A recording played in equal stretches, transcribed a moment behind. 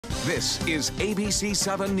This is ABC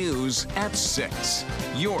 7 News at 6.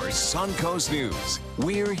 Your Suncoast News.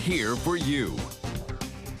 We're here for you.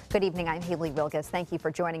 Good evening, I'm Haley Wilgus. Thank you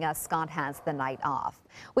for joining us. Scott has the night off.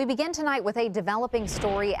 We begin tonight with a developing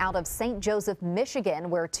story out of St. Joseph, Michigan,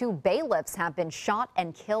 where two bailiffs have been shot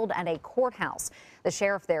and killed at a courthouse. The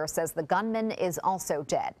sheriff there says the gunman is also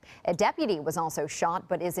dead. A deputy was also shot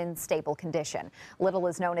but is in stable condition. Little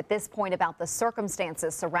is known at this point about the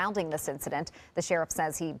circumstances surrounding this incident. The sheriff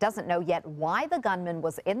says he doesn't know yet why the gunman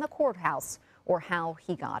was in the courthouse or how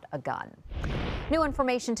he got a gun. New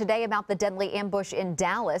information today about the deadly ambush in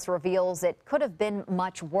Dallas reveals it could have been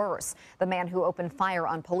much worse. The man who opened fire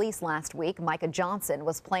on police last week, Micah Johnson,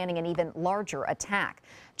 was planning an even larger attack.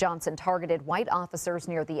 Johnson targeted white officers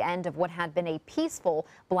near the end of what had been a peaceful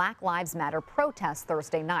Black Lives Matter protest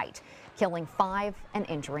Thursday night, killing 5 and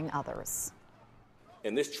injuring others.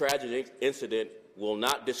 And this tragic incident will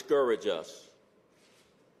not discourage us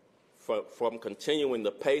from continuing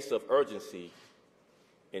the pace of urgency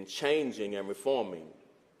in changing and reforming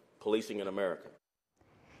policing in America.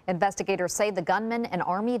 Investigators say the gunman, an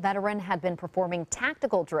Army veteran, had been performing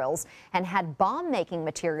tactical drills and had bomb-making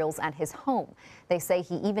materials at his home. They say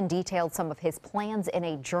he even detailed some of his plans in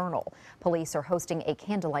a journal. Police are hosting a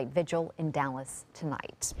candlelight vigil in Dallas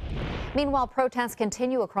tonight. Meanwhile, protests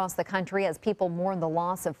continue across the country as people mourn the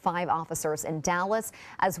loss of 5 officers in Dallas,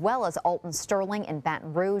 as well as Alton Sterling in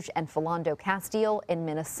Baton Rouge and Philando Castile in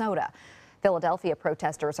Minnesota. Philadelphia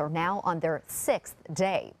protesters are now on their 6th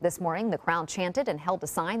day. This morning, the crowd chanted and held a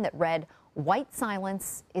sign that read, "White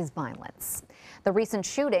silence is violence." The recent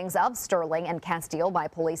shootings of Sterling and Castile by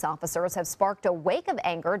police officers have sparked a wake of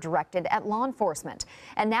anger directed at law enforcement.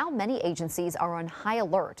 And now many agencies are on high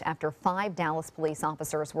alert after 5 Dallas police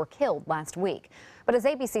officers were killed last week. But as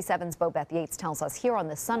ABC 7's Bobeth Yates tells us here on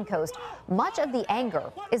the Suncoast, much of the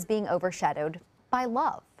anger is being overshadowed by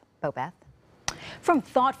love. Bobeth. From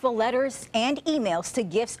thoughtful letters and emails to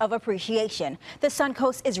gifts of appreciation, the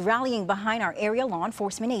Suncoast is rallying behind our area law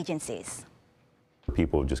enforcement agencies.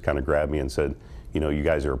 People just kind of grabbed me and said, you know, you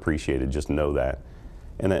guys are appreciated, just know that.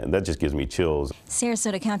 And that just gives me chills.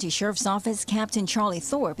 Sarasota County Sheriff's Office Captain Charlie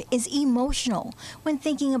Thorpe is emotional when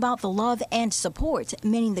thinking about the love and support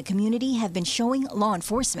many in the community have been showing law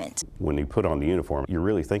enforcement. When you put on the uniform, you're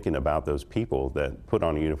really thinking about those people that put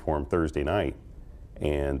on a uniform Thursday night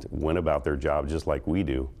and went about their job just like we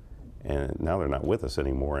do, and now they're not with us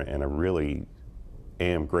anymore. And I really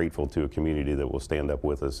am grateful to a community that will stand up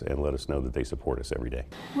with us and let us know that they support us every day.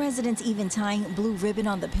 Residents even tying blue ribbon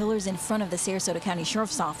on the pillars in front of the Sarasota County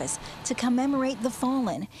Sheriff's Office to commemorate the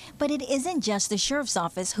fallen. But it isn't just the Sheriff's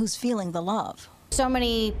Office who's feeling the love. So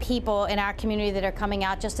many people in our community that are coming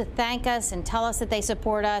out just to thank us and tell us that they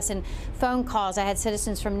support us, and phone calls. I had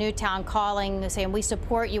citizens from Newtown calling saying, we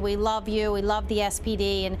support you, we love the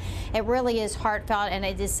SPD, and it really is heartfelt, and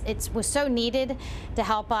it was so needed to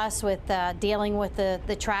help us with dealing with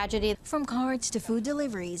the tragedy. From cards to food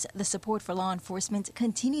deliveries, the support for law enforcement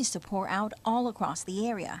continues to pour out all across the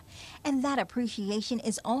area. And that appreciation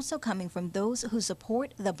is also coming from those who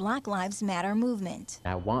support the Black Lives Matter movement.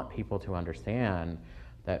 I want people to understand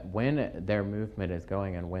that when their movement is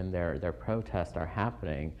going and when their protests are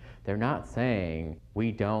happening, they're not saying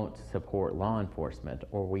we don't support law enforcement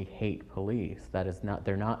or we hate police. That is not,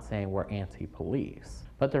 they're not saying we're anti-police,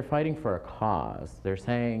 but they're fighting for a cause. They're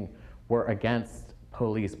saying we're against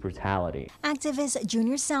police brutality. Activist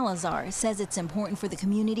Junior Salazar says it's important for the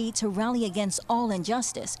community to rally against all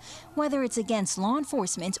injustice, whether it's against law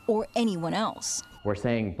enforcement or anyone else. We're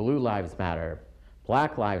saying blue lives matter,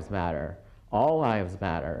 Black lives matter, all lives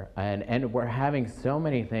matter, and we're having so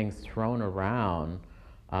many things thrown around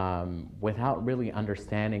without really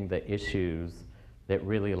understanding the issues that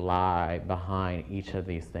really lie behind each of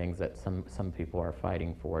these things that some people are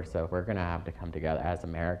fighting for. So we're gonna have to come together as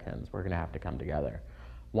Americans. We're gonna have to come together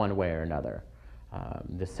one way or another.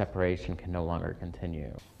 This separation can no longer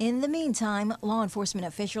continue. In the meantime, law enforcement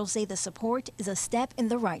officials say the support is a step in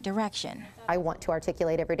the right direction. I want to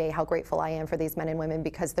articulate every day how grateful I am for these men and women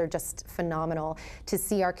because they're just phenomenal. To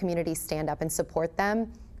see our community stand up and support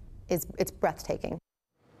them it's breathtaking.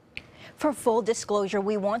 For full disclosure,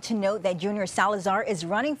 we want to note that Junior Salazar is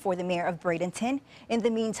running for the mayor of Bradenton. In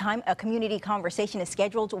the meantime, a community conversation is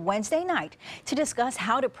scheduled Wednesday night to discuss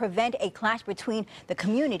how to prevent a clash between the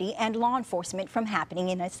community and law enforcement from happening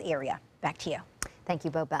in this area. Back to you. Thank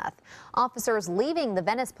you, Bobeth. Officers leaving the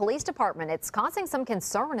Venice Police Department. It's causing some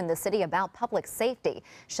concern in the city about public safety.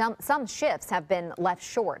 Some shifts have been left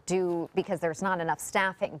short because there's not enough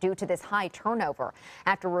staffing due to this high turnover.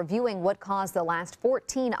 After reviewing what caused the last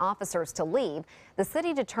 14 officers to leave, the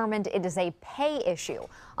city determined it is a pay issue.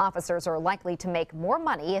 Officers are likely to make more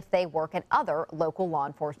money if they work at other local law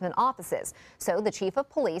enforcement offices. So the chief of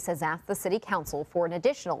police has asked the city council for an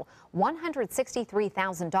additional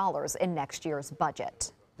 $163,000 in next year's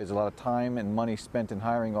budget. There's a lot of time and money spent in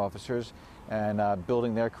hiring officers and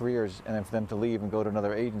building their careers, and then for them to leave and go to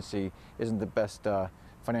another agency isn't the best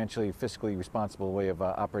financially, fiscally responsible way of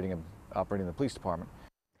operating the police department.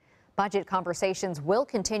 Budget conversations will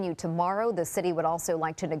continue tomorrow. The city would also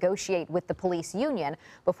like to negotiate with the police union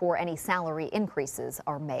before any salary increases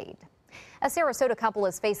are made. A Sarasota couple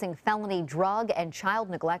is facing felony drug and child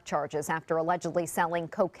neglect charges after allegedly selling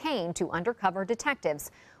cocaine to undercover detectives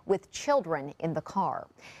with children in the car.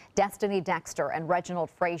 Destiny Dexter and Reginald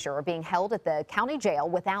Frazier are being held at the county jail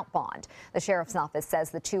without bond. The sheriff's office says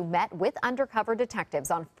the two met with undercover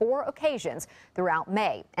detectives on 4 occasions throughout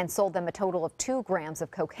May and sold them a total of 2 grams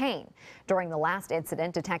of cocaine. During the last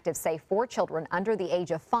incident, detectives say 4 children under the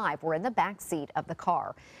age of 5 were in the back seat of the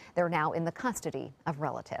car. They're now in the custody of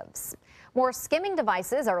relatives. More skimming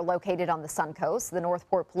devices are located on the Suncoast. The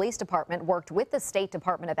Northport Police Department worked with the State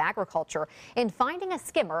Department of Agriculture in finding a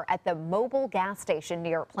skimmer at the Mobile gas station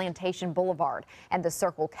near Plantation Boulevard and the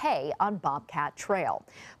Circle K on Bobcat Trail.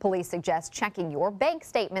 Police suggest checking your bank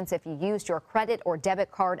statements if you used your credit or debit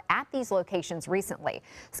card at these locations recently.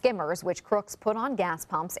 Skimmers, which crooks put on gas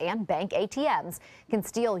pumps and bank ATMs, can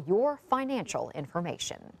steal your financial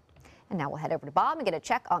information. And now we'll head over to Bob and get a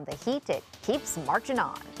check on the heat. It keeps marching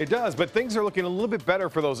on. It does, but things are looking a little bit better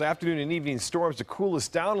for those afternoon and evening storms to cool us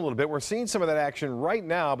down a little bit. We're seeing some of that action right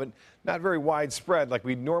now, but not very widespread like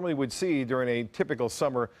we normally would see during a typical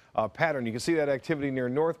summer pattern. You can see that activity near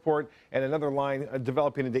Northport and another line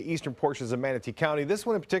developing into eastern portions of Manatee County. This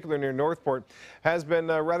one in particular near Northport has been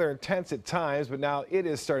rather intense at times, but now it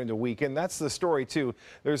is starting to weaken. That's the story too.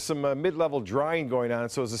 There's some mid-level drying going on,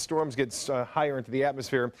 so as the storms get higher into the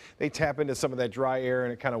atmosphere, they tap into some of that dry air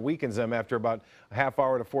and it kind of weakens them after about a half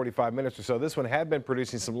hour to 45 minutes or so. This one had been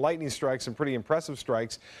producing some lightning strikes, some pretty impressive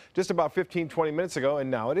strikes just about 15-20 minutes ago, and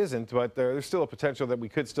now it isn't. But there's still a potential that we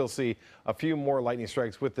could still see a few more lightning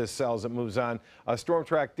strikes with this cell as it moves on. Storm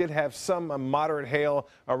track did have some moderate hail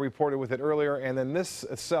reported with it earlier, and then this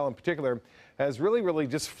cell in particular has really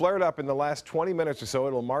just flared up in the last 20 minutes or so.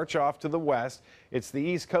 It'll march off to the west. It's the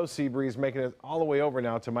east coast sea breeze making it all the way over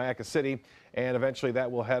now to Mayaca City, and eventually that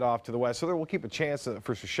will head off to the west. So there will keep a chance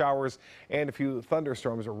for some showers and a few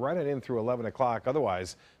thunderstorms running in through 11 o'clock.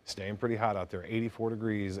 Otherwise, staying pretty hot out there, 84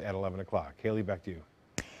 degrees at 11 o'clock. Haley, back to you.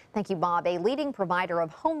 Thank you, Bob. A leading provider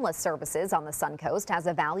of homeless services on the Suncoast has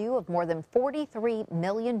a value of more than $43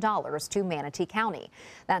 million to Manatee County.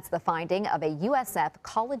 That's the finding of a USF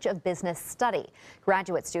College of Business study.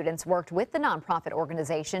 Graduate students worked with the nonprofit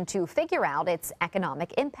organization to figure out its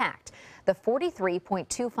economic impact. The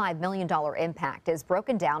 $43.25 million impact is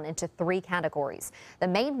broken down into 3 categories, the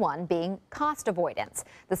main one being cost avoidance.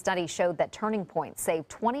 The study showed that Turning Point saved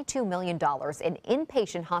 $22 million in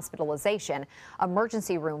inpatient hospitalization,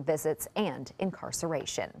 emergency room visits, and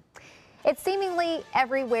incarceration. It's seemingly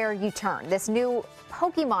everywhere you turn. This new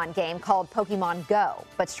Pokemon game called Pokemon Go.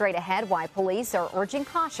 But straight ahead, why police are urging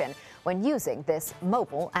caution when using this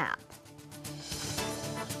mobile app.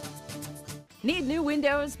 Need new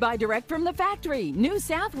windows? Buy direct from the factory. New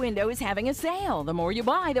South Window is having a sale. The more you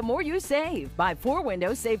buy, the more you save. Buy 4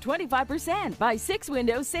 windows, save 25%. Buy 6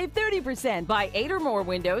 windows, save 30%. Buy 8 or more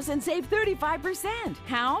windows and save 35%.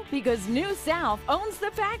 How? Because New South owns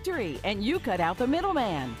the factory and you cut out the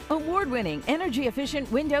middleman. Award-winning,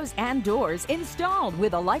 energy-efficient windows and doors installed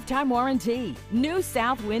with a lifetime warranty. New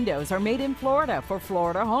South Windows are made in Florida for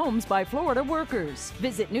Florida homes by Florida workers.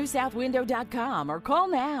 Visit newsouthwindow.com or call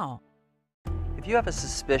now. If you have a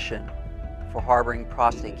suspicion for harboring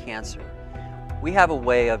prostate cancer, we have a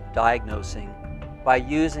way of diagnosing by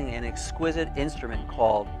using an exquisite instrument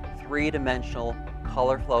called 3-dimensional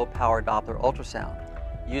color flow power Doppler ultrasound.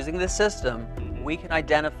 Using this system, we can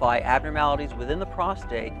identify abnormalities within the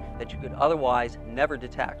prostate that you could otherwise never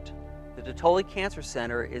detect. The Dotoli Cancer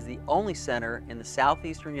Center is the only center in the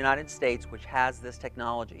southeastern United States which has this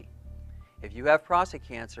technology. If you have prostate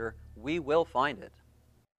cancer, we will find it.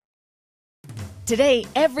 Today,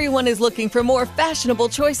 everyone is looking for more fashionable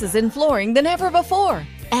choices in flooring than ever before.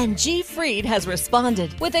 And G. Fried has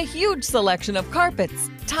responded with a huge selection of carpets,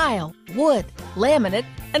 tile, wood, laminate,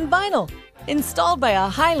 and vinyl. Installed by a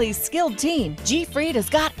highly skilled team, G. Fried has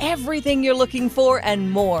got everything you're looking for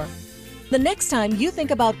and more. The next time you think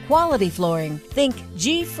about quality flooring, think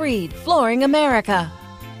G. Fried Flooring America.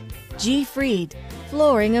 G. Fried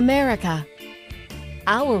Flooring America.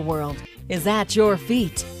 Our world is at your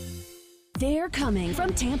feet. They're coming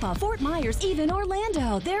from Tampa, Fort Myers, even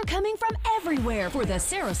Orlando. They're coming from everywhere for the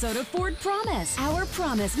Sarasota Ford Promise. Our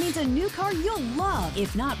promise means a new car you'll love.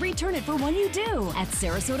 If not, return it for one you do. At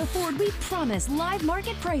Sarasota Ford, we promise live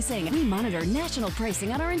market pricing. We monitor national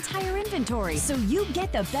pricing on our entire inventory, so you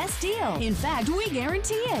get the best deal. In fact, we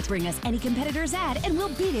guarantee it. Bring us any competitor's ad and we'll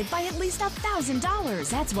beat it by at least $1,000.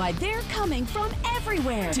 That's why they're coming from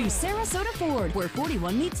everywhere to Sarasota Ford, where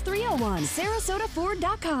 41 meets 301.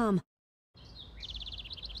 SarasotaFord.com.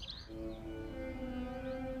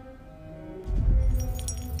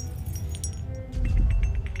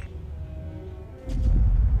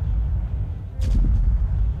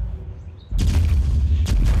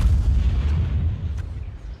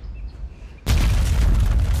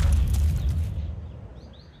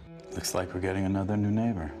 Looks like we're getting another new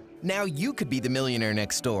neighbor. Now you could be the millionaire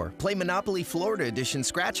next door. Play Monopoly Florida Edition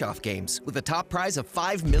scratch-off games with a top prize of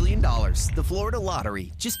 $5 million. The Florida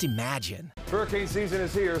Lottery. Just imagine. Hurricane season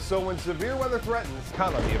is here, so when severe weather threatens,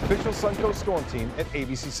 count on the official Suncoast Storm Team at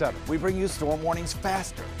ABC7. We bring you storm warnings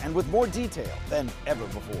faster and with more detail than ever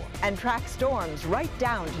before. And track storms right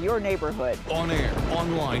down to your neighborhood. On air,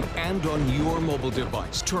 online, and on your mobile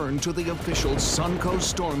device. Turn to the official Suncoast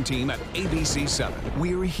Storm Team at ABC7.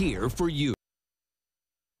 We're here for you.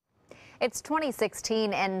 It's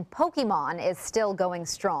 2016 and Pokemon is still going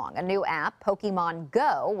strong. A new app, Pokemon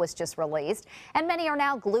Go, was just released, and many are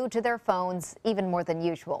now glued to their phones even more than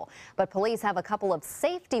usual. But police have a couple of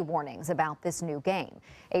safety warnings about this new game.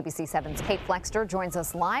 ABC7's Kate Flexter joins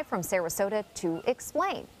us live from Sarasota to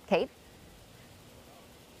explain. Kate?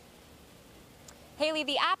 Haley,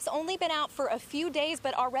 the app's only been out for a few days,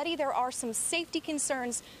 but already there are some safety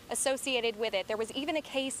concerns associated with it. There was even a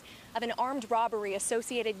case of an armed robbery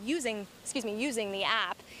associated using the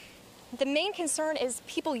app. The main concern is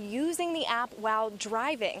people using the app while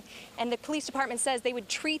driving, and the police department says they would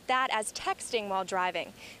treat that as texting while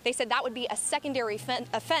driving. They said that would be a secondary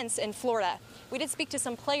offense in Florida. We did speak to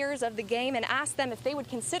some players of the game and asked them if they would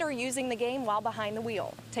consider using the game while behind the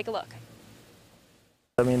wheel. Take a look.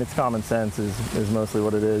 I mean, it's common sense is mostly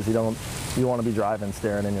what it is. You want to be driving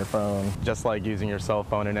staring in your phone. Just like using your cell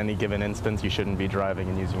phone in any given instance, you shouldn't be driving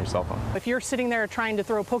and using your cell phone. If you're sitting there trying to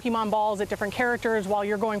throw Pokemon balls at different characters while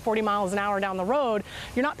you're going 40 miles an hour down the road,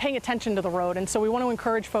 you're not paying attention to the road. And so we want to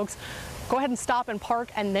encourage folks, go ahead and stop and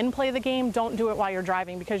park and then play the game. Don't do it while you're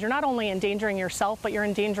driving, because you're not only endangering yourself, but you're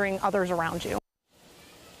endangering others around you.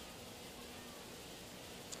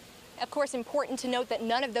 Of course, important to note that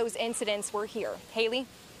none of those incidents were here. Haley?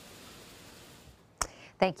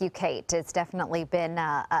 Thank you, Kate. It's definitely been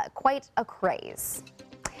quite a craze.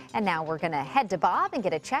 And now we're going to head to Bob and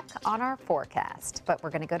get a check on our forecast. But we're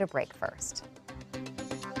going to go to break first.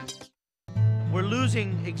 We're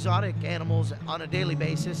losing exotic animals on a daily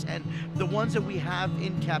basis, and the ones that we have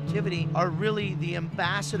in captivity are really the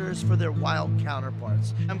ambassadors for their wild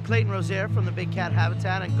counterparts. I'm Clayton Rozier from the Big Cat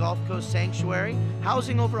Habitat and Gulf Coast Sanctuary,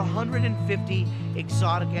 housing over 150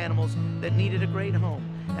 exotic animals that needed a great home.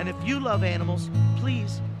 And if you love animals,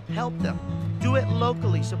 please help them. Do it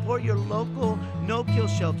locally. Support your local no-kill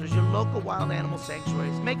shelters, your local wild animal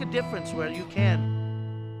sanctuaries. Make a difference where you can.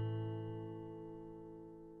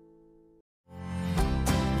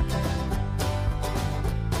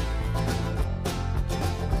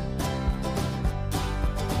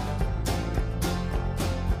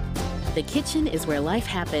 The kitchen is where life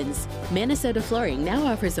happens. Minnesota Flooring now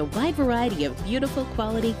offers a wide variety of beautiful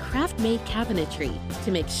quality craft-made cabinetry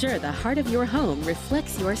to make sure the heart of your home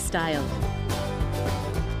reflects your style.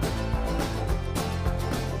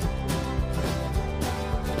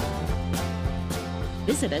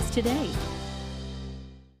 Visit us today.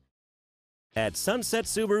 At Sunset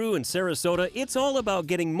Subaru in Sarasota, it's all about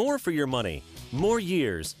getting more for your money. More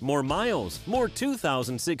years, more miles, more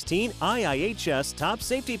 2016 IIHS Top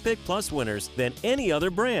Safety Pick Plus winners than any other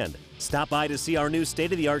brand. Stop by to see our new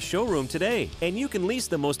state-of-the-art showroom today, and you can lease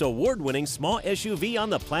the most award-winning small SUV on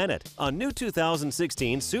the planet, a new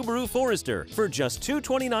 2016 Subaru Forester, for just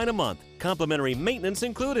 $229 a month, complimentary maintenance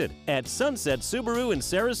included, at Sunset Subaru in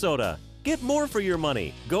Sarasota. Get more for your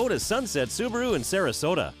money. Go to Sunset Subaru in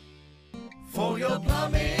Sarasota. For your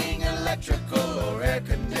plumbing, electrical, or air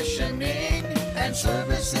conditioning, and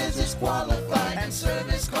services is qualified, and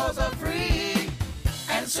service calls are free.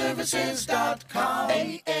 And services.com,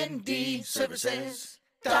 AND services.com.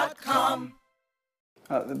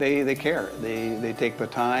 They care. They take the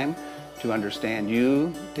time to understand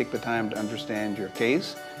you, take the time to understand your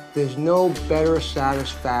case. There's no better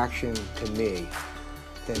satisfaction to me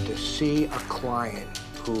than to see a client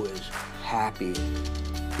who is happy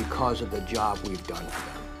because of the job we've done for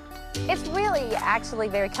them. It's really actually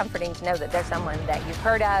very comforting to know that there's someone that you've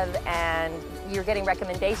heard of and you're getting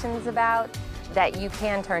recommendations about that you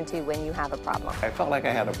can turn to when you have a problem. I felt like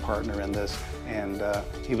I had a partner in this, and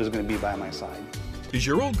he was going to be by my side. Is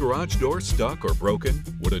your old garage door stuck or broken?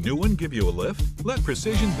 Would a new one give you a lift? Let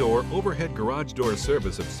Precision Door Overhead Garage Door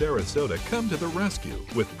Service of Sarasota come to the rescue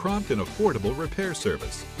with prompt and affordable repair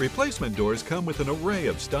service. Replacement doors come with an array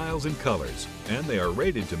of styles and colors, and they are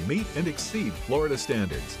rated to meet and exceed Florida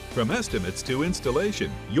standards. From estimates to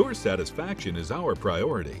installation, your satisfaction is our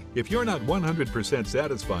priority. If you're not 100%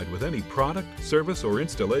 satisfied with any product, service, or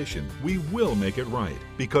installation, we will make it right,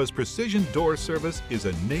 because Precision Door Service is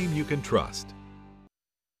a name you can trust.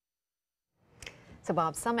 So,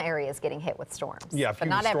 Bob, some areas getting hit with storms. Yeah, a few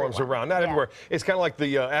storms everyone. around. Not everywhere. It's kind of like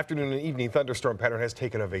the afternoon and evening thunderstorm pattern has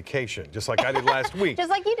taken a vacation, just like I did last week.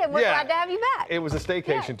 Just like you did. We're glad to have you back. It was a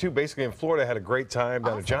staycation, too. Basically, in Florida, had a great time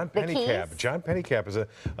down at John Pennycap. John Pennycap is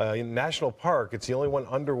a national park. It's the only one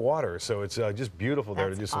underwater, so it's just beautiful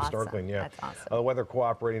there to do some snorkeling. Yeah, that's awesome. Weather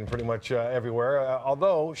cooperating pretty much everywhere.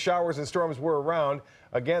 Although showers and storms were around,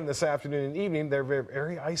 again, this afternoon and evening, they're very,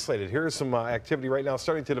 very isolated. Here's some activity right now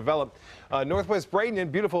starting to develop. Northwest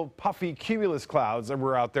Bradenton, beautiful puffy cumulus clouds that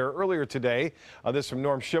were out there earlier today. This from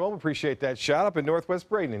Norm Schimmel. Appreciate that shot up in Northwest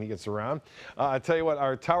Bradenton. He gets around. I tell you what,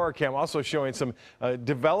 our tower cam also showing some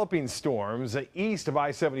developing storms east of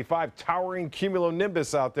I-75, towering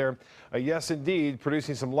cumulonimbus out there. Yes, indeed,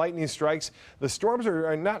 producing some lightning strikes. The storms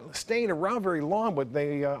are not staying around very long, but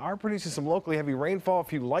they are producing some locally heavy rainfall, a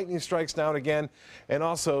few lightning strikes now and again, and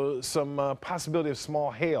also some possibility of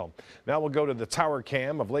small hail. Now we'll go to the tower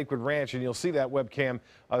cam of Lakewood Ranch, and you'll see that webcam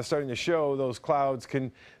starting to show those clouds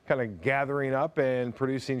kind of gathering up and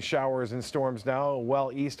producing showers and storms now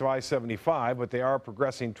well east of I-75, but they are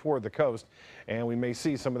progressing toward the coast, and we may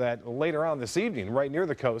see some of that later on this evening right near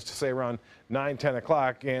the coast, say around 9, 10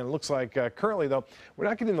 o'clock. And it looks like currently, though, we're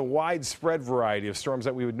not getting the widespread variety of storms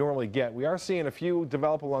that we would normally get. We are seeing a few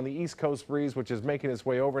develop along the east coast breeze, which is making its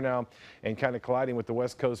way over now and kind of colliding with the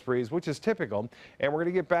west coast breeze, which is typical. And we're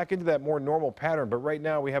going to get back into that more normal pattern. But right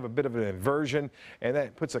now we have a bit of an inversion, and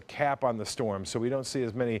that puts a cap on the storm. So we don't see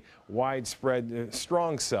as many widespread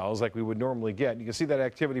strong cells like we would normally get. You can see that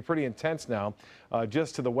activity pretty intense now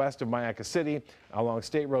just to the west of Mayaca City. Along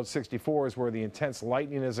State Road 64 is where the intense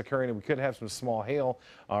lightning is occurring, and we could have some small hail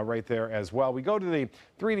right there as well. We go to the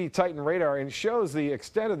 3D Titan radar, and it shows the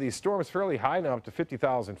extent of these storms fairly high now, up to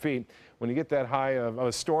 50,000 feet. When you get that high of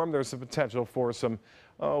a storm, there's the potential for some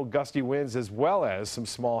gusty winds as well as some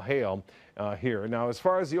small hail here. Now, as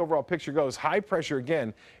far as the overall picture goes, high pressure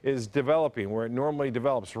again is developing where it normally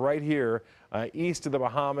develops right here east of the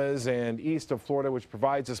Bahamas and east of Florida, which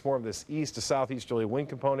provides us more of this east to southeasterly wind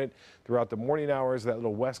component throughout the morning hours. That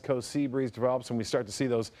little west coast sea breeze develops, and we start to see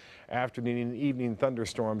those afternoon and evening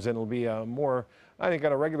thunderstorms, and it'll be more, I think,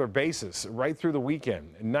 on a regular basis right through the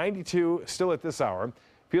weekend. 92 still at this hour.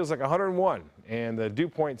 Feels like 101, and the dew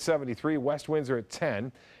point 73. West winds are at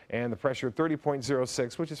 10, and the pressure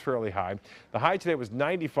 30.06, which is fairly high. The high today was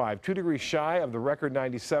 95, 2 degrees shy of the record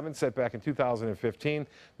 97 set back in 2015.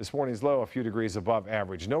 This morning's low a few degrees above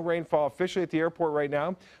average. No rainfall officially at the airport right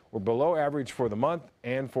now. We're below average for the month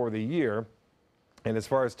and for the year. And as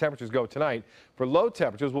far as temperatures go tonight, for low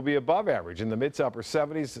temperatures will be above average in the mid to upper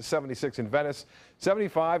 70s, 76 in Venice,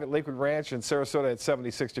 75 at Lakewood Ranch and Sarasota at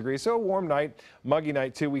 76 degrees. So a warm night, muggy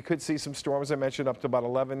night too. We could see some storms, I mentioned, up to about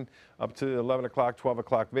 11 o'clock, 12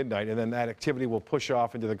 o'clock, midnight. And then that activity will push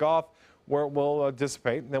off into the Gulf where it will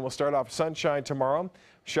dissipate. And then we'll start off sunshine tomorrow.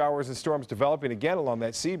 Showers and storms developing again along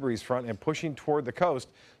that sea breeze front and pushing toward the coast.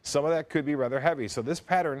 Some of that could be rather heavy. So this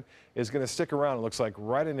pattern is going to stick around, it looks like,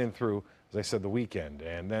 right in through, as I said, the weekend.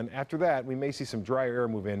 And then after that, we may see some drier air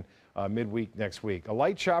move in midweek next week. A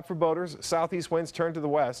light chop for boaters. Southeast winds turn to the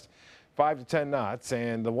west, 5 to 10 knots,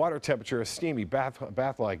 and the water temperature is steamy,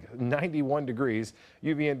 bath-like, 91 degrees.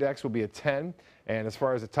 UV index will be at 10, and as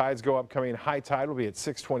far as the tides go up, coming high tide will be at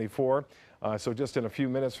 6:24. So just in a few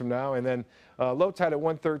minutes from now, and then low tide at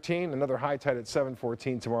 1:13, another high tide at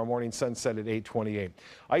 7:14 tomorrow morning, sunset at 8:28.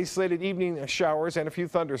 Isolated evening showers and a few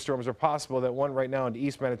thunderstorms are possible. That one right now into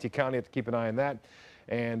East Manatee County, have to keep an eye on that.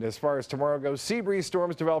 And as far as tomorrow goes, sea breeze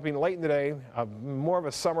storms developing late in the day, more of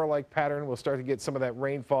a summer-like pattern. We'll start to get some of that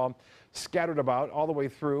rainfall scattered about all the way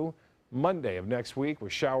through Monday of next week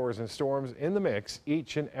with showers and storms in the mix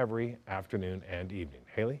each and every afternoon and evening.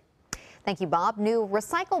 Haley? Thank you, Bob. New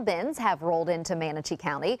recycle bins have rolled into Manatee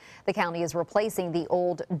County. The county is replacing the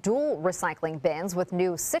old dual recycling bins with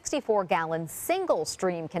new 64-gallon single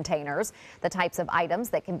stream containers. The types of items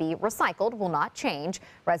that can be recycled will not change.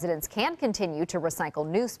 Residents can continue to recycle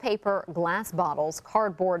newspaper, glass bottles,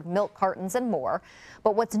 cardboard, milk cartons, and more.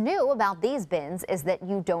 But what's new about these bins is that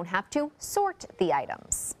you don't have to sort the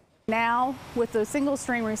items. Now, with the single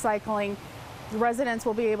stream recycling, the residents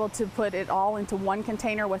will be able to put it all into one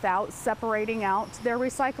container without separating out their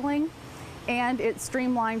recycling, and it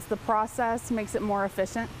streamlines the process, makes it more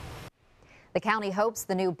efficient. The county hopes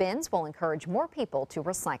the new bins will encourage more people to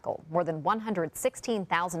recycle. More than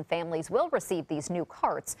 116,000 families will receive these new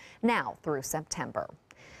carts now through September.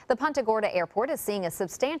 The Punta Gorda Airport is seeing a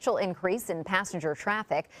substantial increase in passenger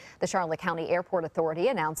traffic. The Charlotte County Airport Authority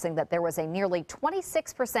announcing that there was a nearly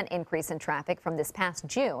 26% increase in traffic from this past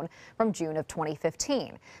June from June of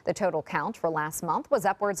 2015. The total count for last month was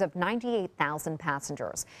upwards of 98,000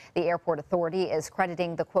 passengers. The Airport Authority is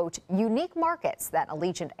crediting the, quote, unique markets that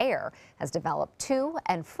Allegiant Air has developed to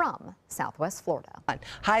and from Southwest Florida.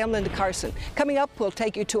 Hi, I'm Linda Carson. Coming up, we'll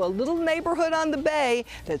take you to a little neighborhood on the bay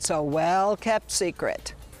that's a well-kept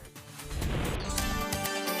secret.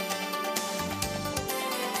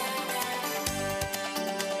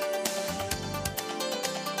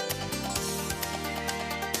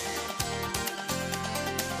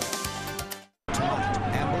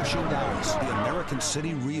 In Dallas, the American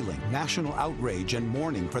city reeling, national outrage and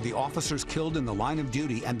mourning for the officers killed in the line of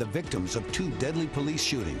duty and the victims of 2 deadly police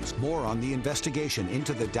shootings. More on the investigation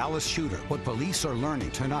into the Dallas shooter, what police are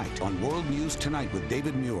learning tonight on World News Tonight with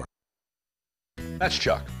David Muir. That's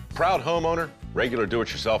Chuck, proud homeowner, regular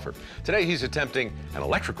do-it-yourselfer. Today he's attempting an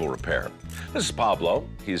electrical repair. This is Pablo.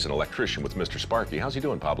 He's an electrician with Mr. Sparky. How's he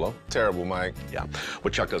doing, Pablo? Terrible, Mike. Yeah.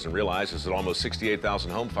 What Chuck doesn't realize is that almost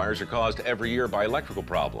 68,000 home fires are caused every year by electrical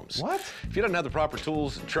problems. What? If he doesn't have the proper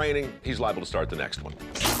tools and training, he's liable to start the next one.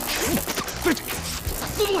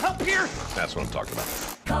 Little help here. That's what I'm talking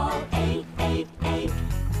about. Call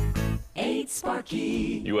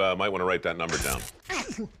 888-8-SPARKY. You might want to write that number down.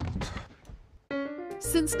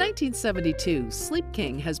 Since 1972, Sleep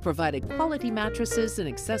King has provided quality mattresses and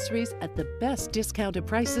accessories at the best discounted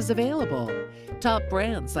prices available. Top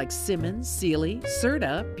brands like Simmons, Sealy,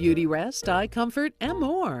 Serta, Beautyrest, iComfort, and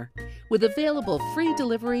more. With available free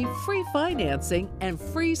delivery, free financing, and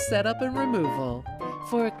free setup and removal.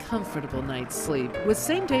 For a comfortable night's sleep with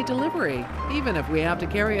same-day delivery, even if we have to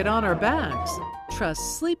carry it on our backs.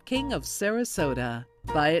 Trust Sleep King of Sarasota.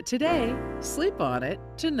 Buy it today, sleep on it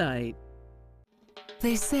tonight.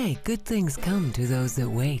 They say good things come to those that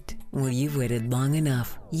wait. Well, you've waited long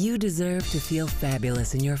enough. You deserve to feel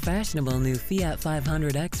fabulous in your fashionable new Fiat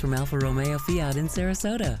 500X from Alfa Romeo Fiat in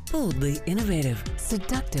Sarasota. Boldly innovative,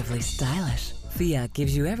 seductively stylish. Fiat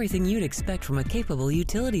gives you everything you'd expect from a capable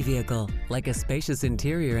utility vehicle, like a spacious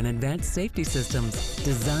interior and advanced safety systems,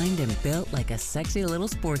 designed and built like a sexy little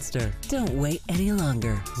Sportster. Don't wait any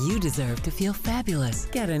longer. You deserve to feel fabulous.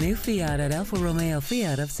 Get a new Fiat at Alfa Romeo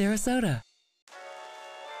Fiat of Sarasota.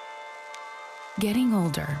 Getting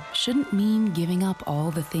older shouldn't mean giving up all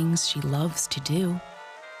the things she loves to do.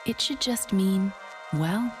 It should just mean,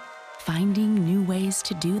 well, finding new ways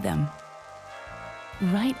to do them.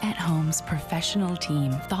 Right at Home's professional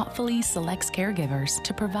team thoughtfully selects caregivers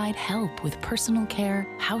to provide help with personal care,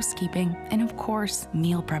 housekeeping, and of course,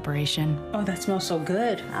 meal preparation. Oh, that smells so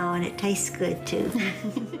good. Oh, and it tastes good too.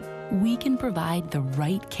 We can provide the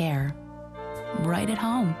right care right at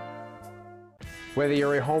home. Whether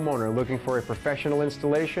you're a homeowner looking for a professional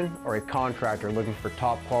installation or a contractor looking for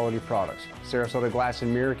top quality products, Sarasota Glass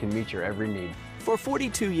and Mirror can meet your every need. For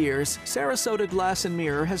 42 years, Sarasota Glass and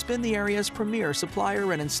Mirror has been the area's premier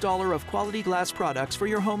supplier and installer of quality glass products for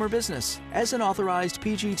your home or business. As an authorized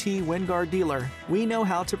PGT WinGuard dealer, we know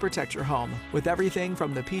how to protect your home with everything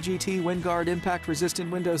from the PGT WinGuard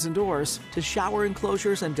impact-resistant windows and doors to shower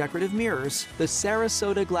enclosures and decorative mirrors. The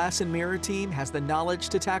Sarasota Glass and Mirror team has the knowledge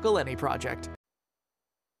to tackle any project.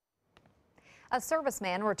 A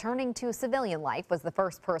serviceman returning to civilian life was the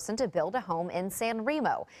first person to build a home in San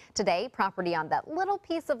Remo. Today, property on that little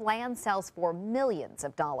piece of land sells for millions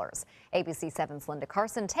of dollars. ABC 7's Linda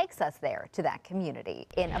Carson takes us there to that community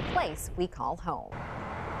in a place we call home.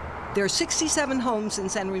 There are 67 homes in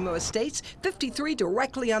San Remo Estates, 53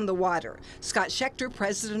 directly on the water. Scott Schechter,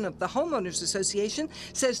 president of the Homeowners Association,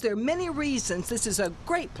 says there are many reasons this is a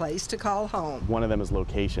great place to call home. One of them is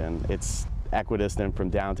location. It's equidistant from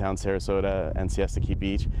downtown Sarasota and Siesta Key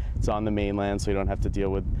Beach. It's on the mainland, so you don't have to deal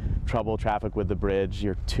with traffic with the bridge.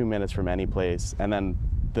 You're 2 minutes from any place. And then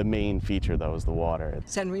The main feature, though, is the water.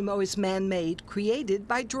 San Remo is man-made, created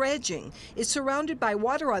by dredging. It's surrounded by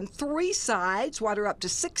water on 3 sides, water up to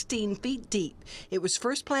 16 feet deep. It was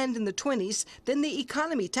first planned in the 20s, then the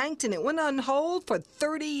economy tanked and it went on hold for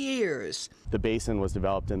 30 years. The basin was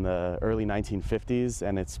developed in the early 1950s,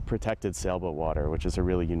 and it's protected sailboat water, which is a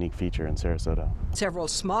really unique feature in Sarasota. Several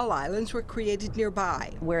small islands were created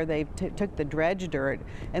nearby, where they took the dredge dirt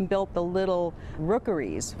and built the little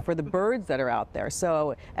rookeries for the birds that are out there.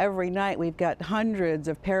 So every night we've got hundreds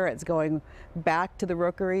of parrots going back to the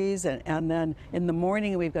rookeries, and then in the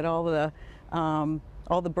morning we've got all the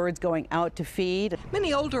birds going out to feed.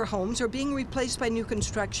 Many older homes are being replaced by new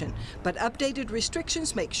construction, but updated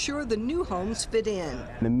restrictions make sure the new homes fit in.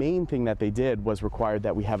 The main thing that they did was required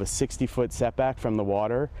that we have a 60-foot setback from the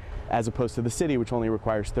water, as opposed to the city, which only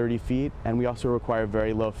requires 30 feet. And we also require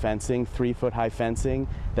very low fencing, 3-foot high fencing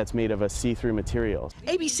that's made of a see-through material.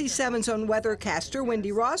 ABC 7's own weathercaster,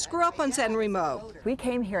 Wendy Ross, grew up on San Remo. We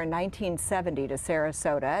came here in 1970 to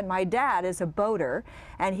Sarasota, and my dad is a boater,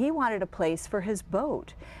 and he wanted a place for his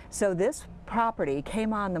boat. So this property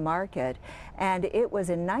came on the market, and it was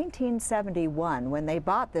in 1971 when they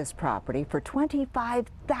bought this property for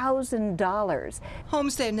 $25,000.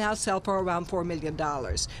 Homes there now sell for around $4 million.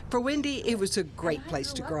 For Wendy, it was a great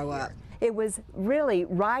place to grow up. It was really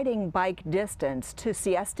riding bike distance to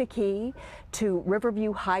Siesta Key, to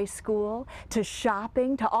Riverview High School, to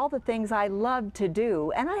shopping, to all the things I loved to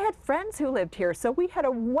do. And I had friends who lived here, so we had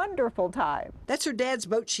a wonderful time. That's her dad's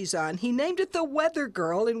boat she's on. He named it the Weather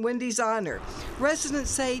Girl in Wendy's honor.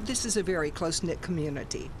 Residents say this is a very close-knit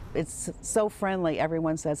community. It's so friendly.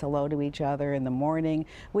 Everyone says hello to each other in the morning.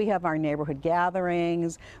 We have our neighborhood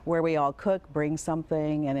gatherings where we all cook, bring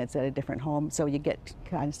something, and it's at a different home, so you get to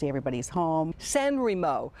kind of see everybody's home. San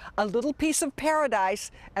Remo, a little piece of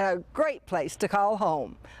paradise and a great place to call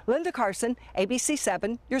home. Linda Carson, ABC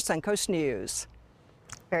 7, your Suncoast News.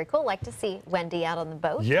 Very cool. Like to see Wendy out on the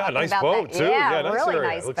boat. Yeah, nice boat, too. Yeah, nice really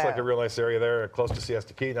area. nice Looks boat. like a real nice area there, close to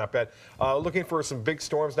Siesta Key. Not bad. Looking for some big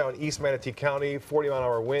storms now in East Manatee County.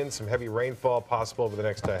 40-mile-an-hour winds, some heavy rainfall possible over the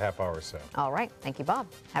next half hour or so. All right. Thank you, Bob.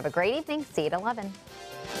 Have a great evening. See you at 11.